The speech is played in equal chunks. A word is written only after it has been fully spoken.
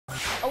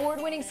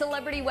Award-winning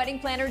celebrity wedding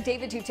planner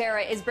David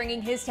Tutera is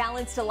bringing his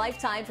talents to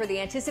Lifetime for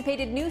the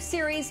anticipated new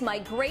series, My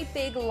Great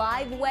Big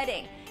Live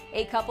Wedding.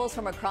 8 couples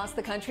from across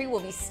the country will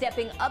be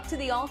stepping up to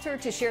the altar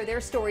to share their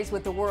stories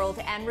with the world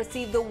and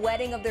receive the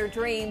wedding of their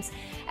dreams.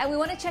 And we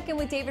want to check in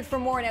with David for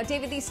more. Now,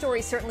 David, these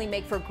stories certainly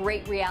make for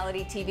great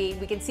reality TV.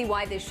 We can see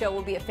why this show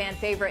will be a fan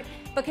favorite.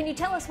 But can you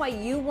tell us why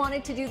you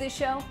wanted to do this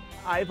show?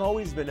 I've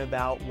always been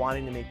about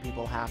wanting to make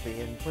people happy.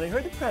 And when I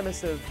heard the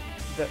premise of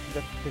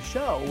the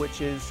show,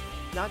 which is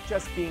not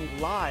just being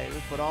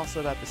live, but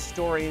also about the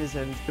stories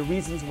and the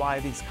reasons why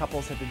these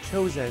couples have been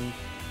chosen,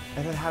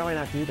 I thought, how do I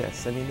not do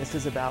this? I mean, this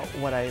is about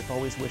what I've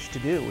always wished to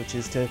do, which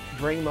is to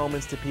bring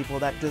moments to people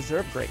that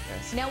deserve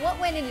greatness. Now, what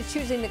went into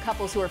choosing the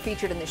couples who are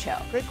featured in the show?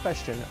 Great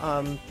question.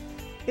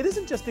 It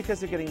isn't just because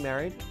they're getting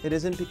married. It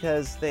isn't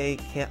because they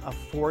can't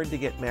afford to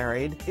get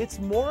married. It's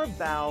more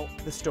about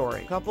the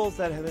story. Couples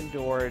that have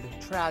endured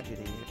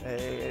tragedy,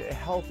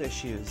 health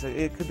issues.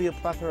 It could be a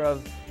plethora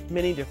of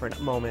many different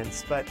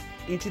moments, but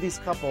each of these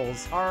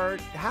couples are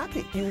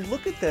happy. You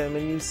look at them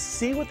and you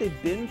see what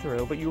they've been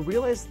through, but you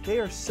realize they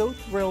are so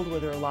thrilled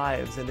with their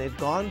lives and they've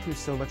gone through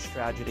so much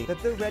tragedy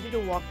that they're ready to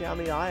walk down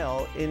the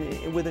aisle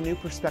with a new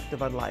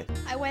perspective on life.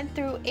 I went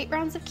through 8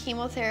 rounds of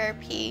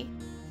chemotherapy.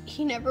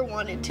 He never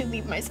wanted to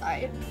leave my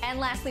side. And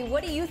lastly,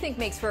 what do you think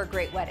makes for a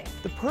great wedding?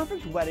 The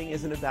perfect wedding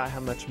isn't about how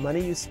much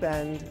money you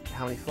spend,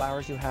 how many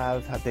flowers you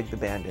have, how big the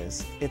band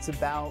is. It's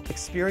about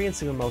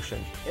experiencing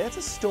emotion. It's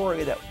a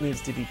story that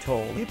needs to be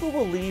told. People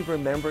will leave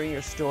remembering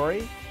your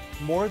story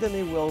more than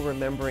they will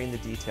remembering the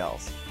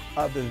details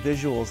of the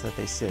visuals that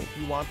they see.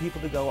 You want people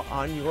to go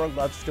on your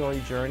love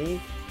story journey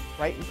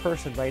right in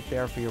person, right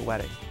there for your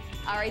wedding.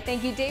 All right,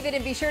 thank you, David,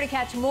 and be sure to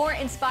catch more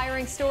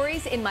inspiring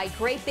stories in My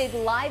Great Big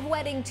Live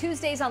Wedding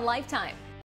Tuesdays on Lifetime.